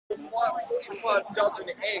45 dozen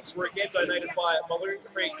eggs were again donated by Mulloon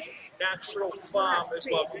Creek Natural Farm as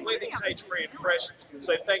well, completely cage-free and fresh.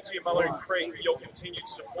 So thank you, Mulloon Creek, for your continued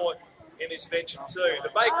support in this venture too. The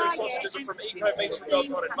bacon and sausages are from Eco Meats from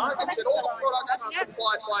Belconnen Markets, and all the products are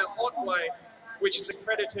supplied by Otway, which is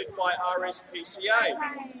accredited by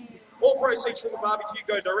RSPCA. All proceeds from the barbecue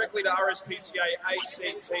go directly to RSPCA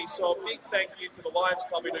ACT, so a big thank you to the Lions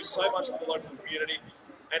Club who do so much for the local community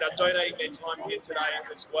and are donating their time here today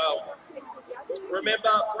as well. Remember,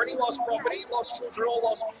 for any lost property, lost children or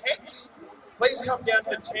lost pets, please come down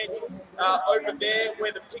to the tent over there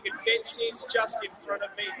where the picket fence is, just in front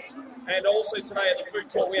of me. And also today at the food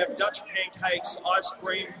court, we have Dutch pancakes, ice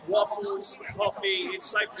cream, waffles, coffee. It's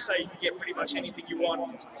safe to say you can get pretty much anything you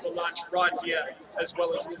want for lunch right here, as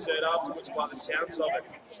well as dessert afterwards by the sounds of it.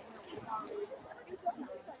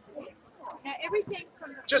 Now everything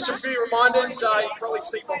from just a few reminders, you can probably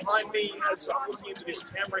see behind me as I'm looking into this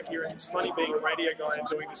camera here, and it's funny being a radio guy and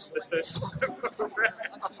doing this for the first time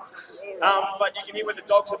around. But you can hear where the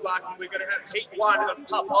dogs are barking. We're going to have Heat 1 of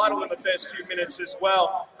Pup Idol in the first few minutes as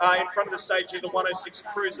well. In front of the stage here, the 106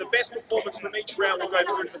 Cruise. The best performance from each round will go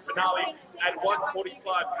through to the finale at 1:45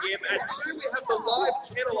 p.m. At 2, we have the live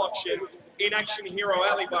kennel auction in Action Hero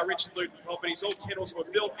Alley by Richard Luton Properties. All kennels were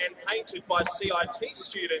built and painted by CIT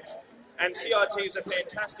students. And CIT is a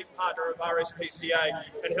fantastic partner of RSPCA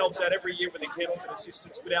and helps out every year with the kennels and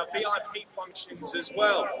assistance with our VIP functions as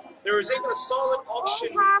well. There is even a silent auction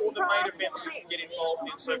before the main event that you can get involved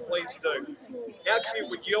in, so please do. How cute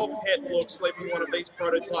would your pet look sleeping in one of these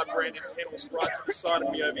prototype branded kennels right to the side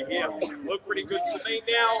of me over here? Look pretty good to me.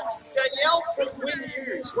 Now, Danielle from Win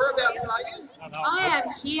News, whereabouts are you? I am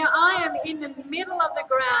here. I am in the middle of the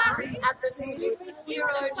grounds at the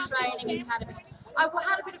Superhero Training Academy. I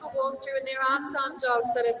had a bit of a walkthrough, and there are some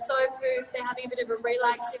dogs that are so pooped they're having a bit of a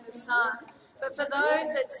relax in the sun. But for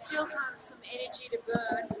those that still have some energy to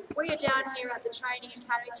burn, we are down here at the Training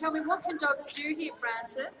Academy. Tell me, what can dogs do here,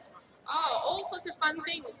 Francis? Oh, all sorts of fun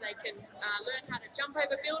things. They can learn how to jump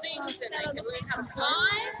over buildings, and they can learn how to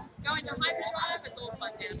fly, go into hyperdrive. It's all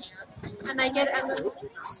fun down here. And they get a little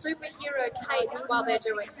superhero cape while they're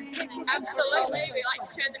doing it. Absolutely. We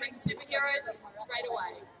like to turn them into superheroes straight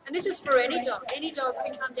away. And this is for any dog. Any dog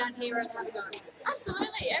can come down here and have a go.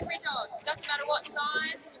 Absolutely. Every dog. Doesn't matter what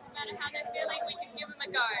size, doesn't matter how they're feeling, we can give them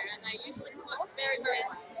a go. And they usually work very, very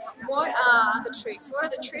well. What are the tricks? What are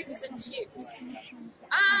the tricks and tips?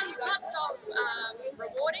 Lots of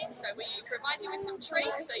rewarding, so we provide you with some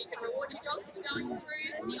treats so you can reward your dogs for going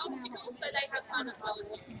through the obstacles so they have fun as well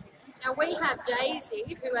as you. Now we have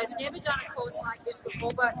Daisy, who has never done a course like this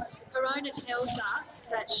before, but her owner tells us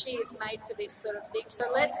that she is made for this sort of thing. So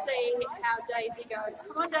let's see how Daisy goes.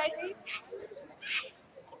 Come on, Daisy.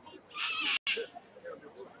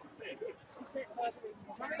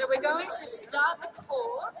 So we're going to start the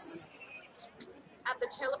course at the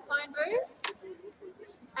telephone booth.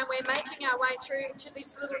 And we're making our way through to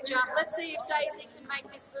this little jump. Let's see if Daisy can make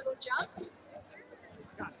this little jump.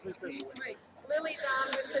 Lily's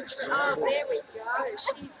armed with some oh, there we go.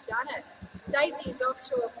 She's done it. Daisy is off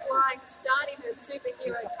to a flying start in her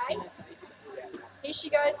superhero cape. Here she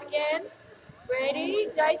goes again. Ready?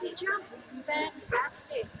 Daisy jump.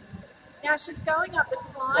 Fantastic. Now she's going up the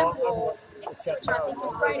climb walls next, which I think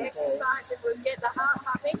is great exercise and would get the heart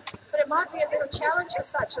pumping. But it might be a little challenge for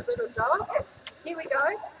such a little dog. Here we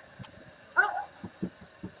go. Oh,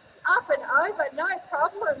 up and over, no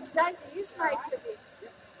problems. Daisy is made for this.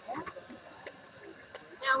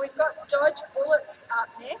 Now we've got Dodge Bullets up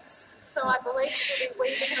next, so I believe she'll be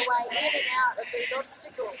weaving her way in and out of these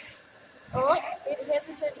obstacles. Oh, a bit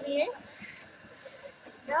hesitant here.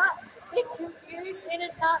 Yeah, a bit confused, in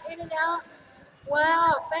and out, in and out.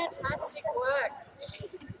 Wow, fantastic work.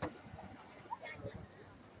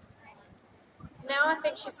 Now I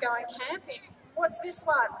think she's going camping. What's this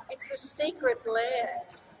one? It's the secret lair.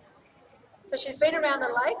 So she's been around the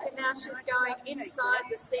lake and now she's going inside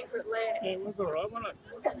the secret lair. Yeah, it was all right, wasn't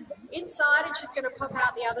it? Inside, and she's going to pop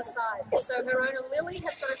out the other side. So her owner Lily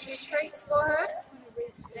has got a few treats for her.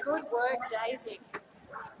 Good work, Daisy.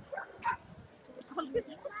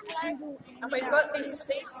 And we've got this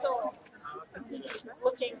seesaw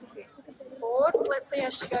looking board. Let's see how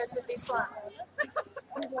she goes with this one.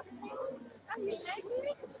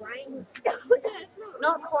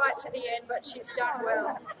 Not quite to the end, but she's done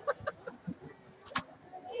well.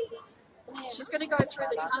 She's going to go through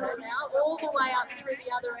the tunnel now, all the way up through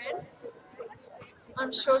the other end.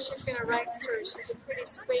 I'm sure she's going to race through. She's a pretty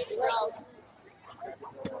speedy dog.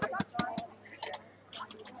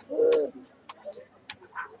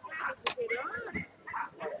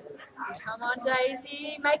 Come on,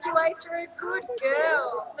 Daisy. Make your way through. Good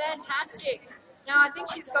girl. Fantastic. Now, I think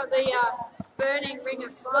she's got the burning ring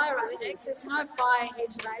of fire up next. There's no fire here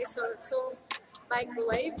today, so it's all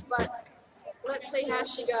make-believe, but let's see how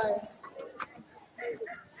she goes.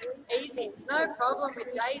 Easy. No problem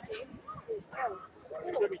with Daisy.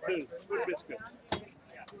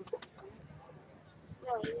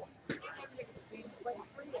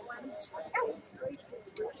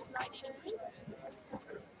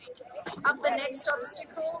 Up the next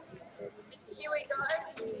obstacle. Here we go.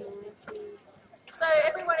 So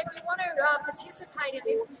everyone, if you want to participate in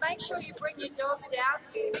this, make sure you bring your dog down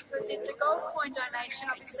here because it's a gold coin donation,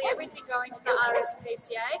 obviously everything going to the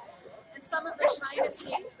RSCPA. And some of the trainers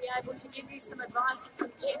here will be able to give you some advice and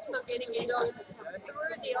some tips on getting your dog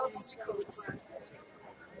through the obstacles.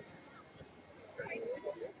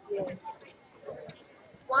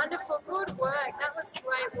 Wonderful, good work. That was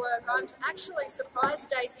great work. I'm actually surprised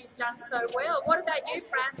Daisy's done so well. What about you,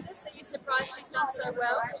 Francis? Are you surprised she's done so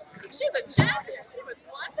well? She's a champion. She was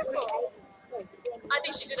wonderful. I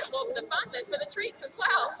think she did it more for the fun than for the treats as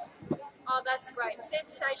well. Oh, that's great.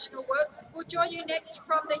 Sensational work. We'll join you next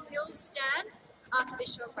from the hill stand after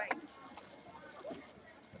this short break.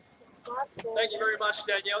 Thank you very much,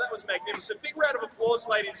 Danielle. That was magnificent. Big round of applause,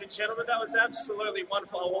 ladies and gentlemen. That was absolutely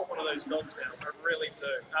wonderful. I want one of those dogs now. I really do.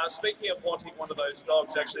 Speaking of wanting one of those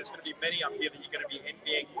dogs, actually, there's going to be many up here that you're going to be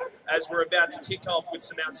envying as we're about to kick off with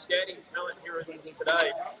some outstanding talent here at this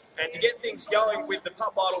today. And to get things going with the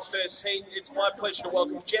Pup Idol first heat, it's my pleasure to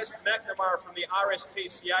welcome Jess McNamara from the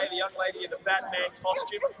RSPCA, the young lady in the Batman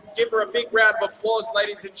costume. Give her a big round of applause,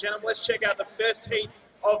 ladies and gentlemen. Let's check out the first heat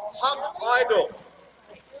of Pup Idol.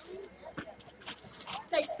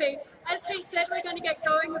 Thanks, Pete. As Pete said, we're going to get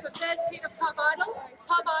going with the first heat of Pup Idol.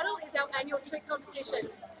 Pup Idol is our annual trick competition.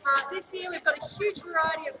 This year we've got a huge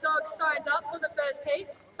variety of dogs signed up for the first heat.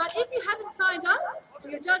 But if you haven't signed up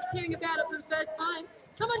and you're just hearing about it for the first time,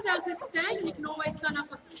 come on down to the stand and you can always sign up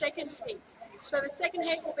for the second heat. So the second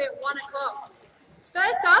heat will be at 1 o'clock.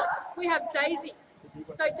 First up, we have Daisy.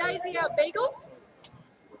 So Daisy, our beagle.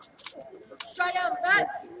 Straight out of the bat.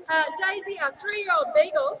 Daisy, our 3-year-old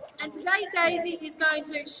beagle, and today Daisy is going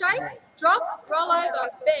to shake, drop, roll over,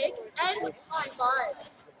 beg, and high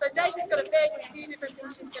five. So Daisy's got a few different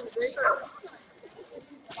things she's going to do for us.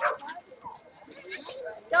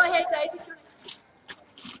 Go ahead, Daisy.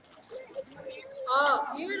 Oh,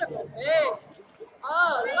 beautiful beg.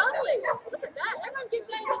 Oh, lovely. Look at that. Everyone give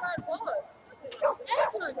Daisy a round of applause.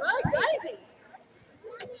 Excellent work, Daisy.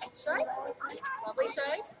 Shake. Lovely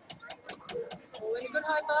shake. Oh, and a good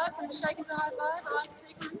high five, from a shake into high five, I like the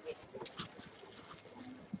sequence.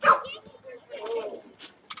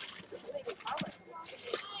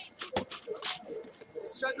 We're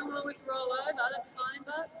struggling a little with roll over, that's fine,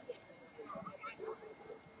 but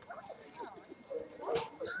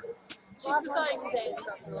she's deciding to dance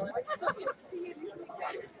rather than roll over, it's still beautiful.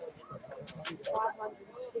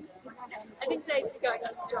 I think Daisy's going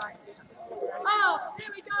on strike now. Oh, there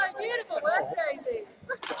we go, beautiful work, Daisy.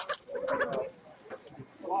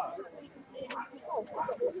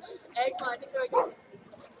 Excellent, I think we're good.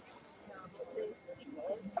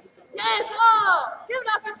 Yes, oh, give it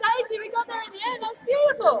up for Daisy, we got there in the end, that's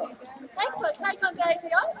beautiful. Excellent, take on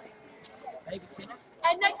Daisy off.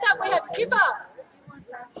 And next up we have Pippa.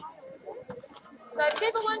 So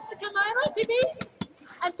Pippa wants to come over, Pippi.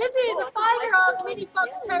 And Pippi is a 5-year-old mini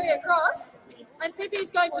fox terrier cross. And Pippi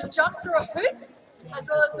is going to jump through a hoop, as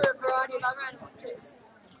well as do a variety of other animal tricks.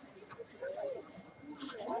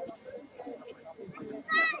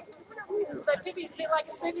 So Pippi's a bit like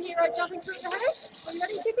a superhero jumping through the hoop. Are you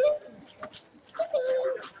ready, Pippi? Pippi!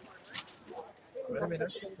 Wait a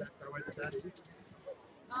minute. Gotta wait for that.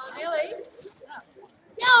 Oh, nearly.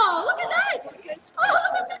 Oh, look at that! Oh,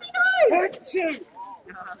 look at Pippi go!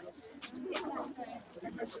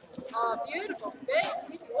 Oh, beautiful. Big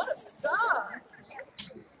Pippi, what a star!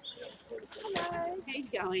 Hello, how you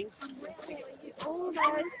going? All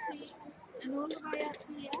those things and all the way up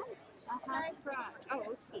here. Right. Oh,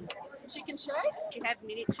 awesome. She can shake? You have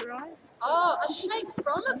miniaturised? Oh, a shake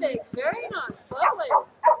from a big. Very nice. Lovely.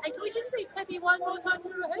 And can we just see Pippi one more time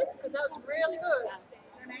through a hoop? Because that was really good.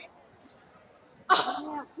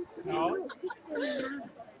 Oh.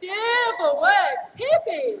 Beautiful work,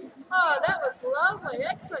 Pippi. Oh, that was lovely.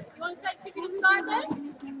 Excellent. You want to take Pippi to the side there?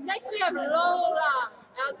 Next we have Lola,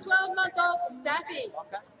 our 12-month-old Staffy.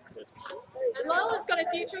 And Lola's got a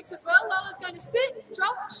few tricks as well. Lola's going to sit,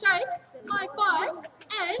 drop, shake, high five,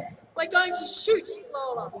 and we're going to shoot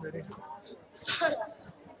Lola. So,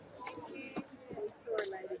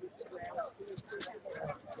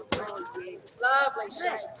 lovely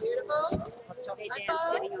shake, beautiful. They're High down five.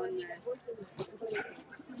 sitting on the...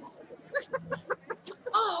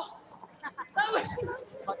 Oh, that was.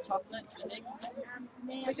 Hot chocolate, Nick.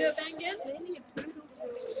 We do a bang again?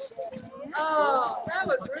 Oh, that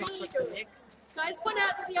was really good. Can I just point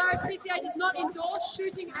out that the RSPCA does not endorse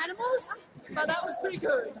shooting animals, but that was pretty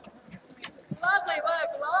good. Lovely work,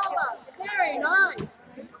 Lola. Very nice.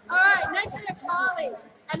 All right, next we have Harley.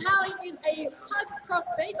 And Harley is a pug cross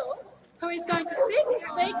beagle who is going to sit,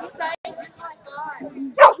 speak, stay, and high five.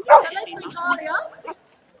 So let's bring Harley up.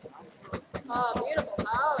 Oh, beautiful,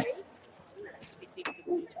 Harley.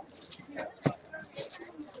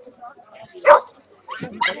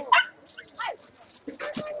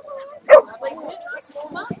 Lovely sit, nice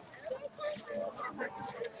warm up.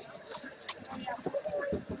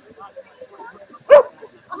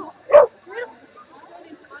 Oh, beautiful.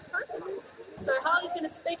 So Harley's going to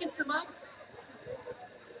speak into the mic.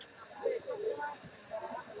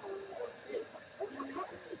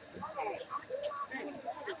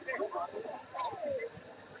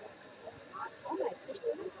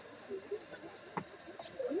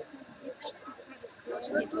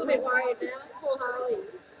 She looks a little bit worried now. Poor Harley.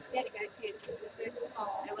 She had to go see it because the first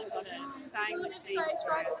Ellen got a sewing Little bit machine stage for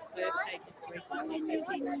fright, her that's birthday right. just recently, so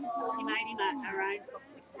she made him her own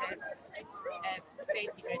a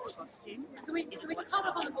fancy dress costume. Can we just hold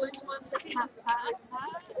up on the balloons for 1 second?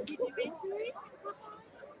 Did you enter it?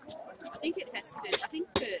 I think it has to, I think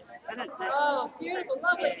I don't know. Oh, beautiful,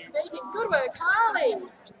 lovely speaking. Good work, Harley. No.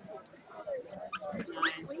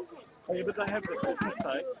 Oh, yeah, but they have the Christmas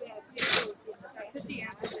day.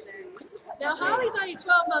 Now Harley's only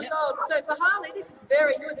 12 months old, so for Harley this is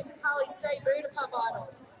very good. This is Harley's debut to Pup Idol.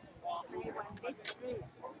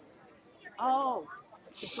 Oh,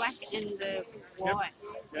 the black and the white.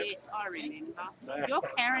 Yep. Yes, I remember. Yeah. Your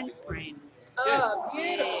Karen's friend. Oh,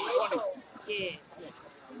 beautiful. Yes.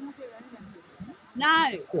 No,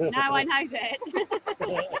 I know that.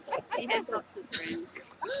 She has lots of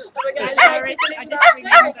friends. And we're going to No, shake Iris, to I finish just up. Very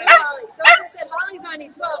remembered. good, Harley. So as I said, Harley's only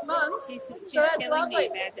 12 months. She's So that's telling me lovely.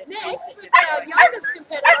 about it. Next, we've got our youngest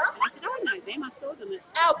competitor, And I said, oh, I know them. I saw them at...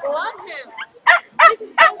 our bloodhound. This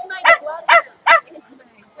is Esme the bloodhound.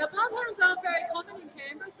 Now, bloodhounds aren't very common in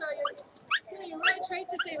Canberra, so you're a rare treat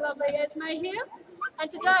to see lovely Esme here. And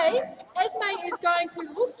today, Esme is going to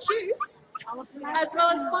look cute as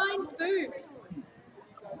well as find food.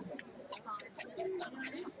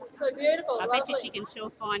 So beautiful, I lovely. bet you she can sure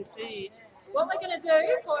find food. What we're going to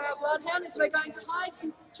do for our bloodhound is we're going to hide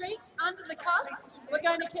some treats under the cups. We're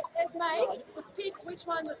going to get Esme to pick which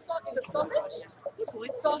one is it sausage?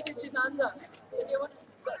 Sausage is under. So if you want to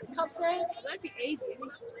put the cups there, That'd be easy. we're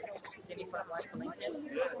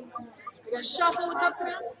going to shuffle the cups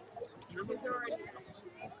around.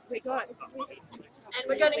 We got... And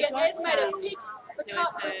we're going to get Esme to pick the There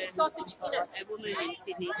cup was with the sausage in it. a woman in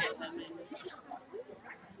Sydney had them and...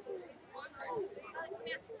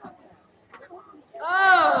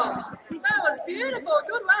 Oh, that was beautiful.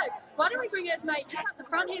 Good work. Why don't we bring Esme just up the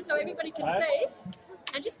front here so everybody can see,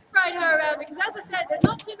 and just parade her around, because as I said, there's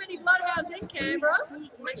not too many bloodhounds in Canberra, and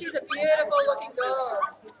she's a beautiful looking dog.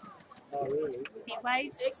 Oh, really? It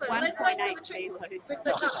weighs Excellent. 1.8 Let's do the trick kilos. with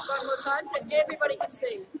the cups one more time so everybody can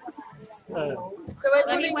see. So we're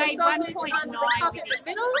Well, he putting the weighed sausage 1.9 under the cup with in the his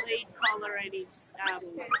middle. lead collar and his fancy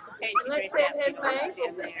Let's dress send outfit Esme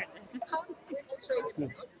down there. Cup with the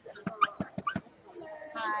treat.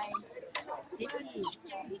 Hi.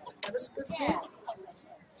 That was good stuff.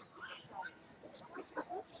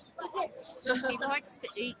 He likes to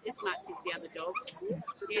eat as much as the other dogs.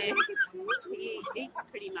 Yeah, he eats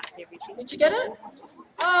pretty much everything. Did you get it?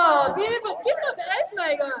 Oh, beautiful. Give it up for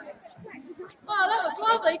Esme, guys. Oh, that was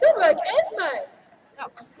lovely. Good work, Esme.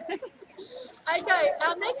 Okay,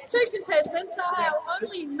 our next two contestants are our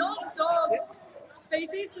only non-dog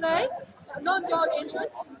species today, non-dog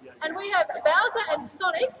entrants. And we have Bowser and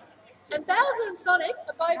Sonic. And Bowser and Sonic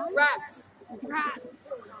are both rats.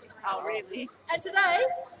 Rats. Oh, really? And today,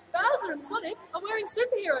 Bowser and Sonic are wearing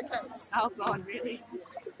superhero capes. Oh, God, really?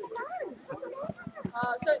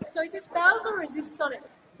 So is this Bowser or is this Sonic?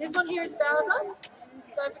 This one here is Bowser.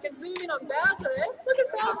 So if we can zoom in on Bowser there, look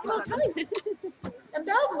at Bowser's little cape. And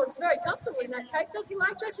Bowser looks very comfortable in that cape. Does he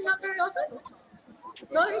like dressing up very often?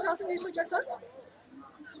 No, he doesn't usually dress up.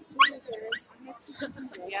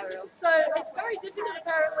 So it's very difficult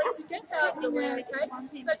apparently to get Bowser to wear a cape.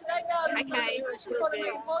 So today Bowser's Okay, especially for the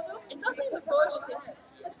main Paws. It does look gorgeous in it.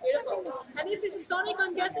 That's beautiful. And this is Sonic,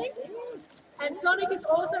 I'm guessing. And Sonic is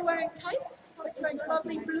also wearing a cape. Sonic's wearing a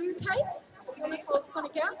lovely blue cape. So if you want to hold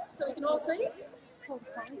Sonic out so we can all see.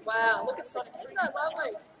 Wow, look at Sonic. Isn't that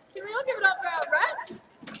lovely? Can we all give it up for our rats?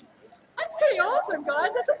 That's pretty awesome, guys.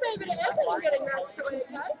 That's a fair bit of effort in getting rats to wear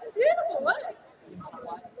capes. Beautiful work.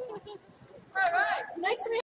 All right, next we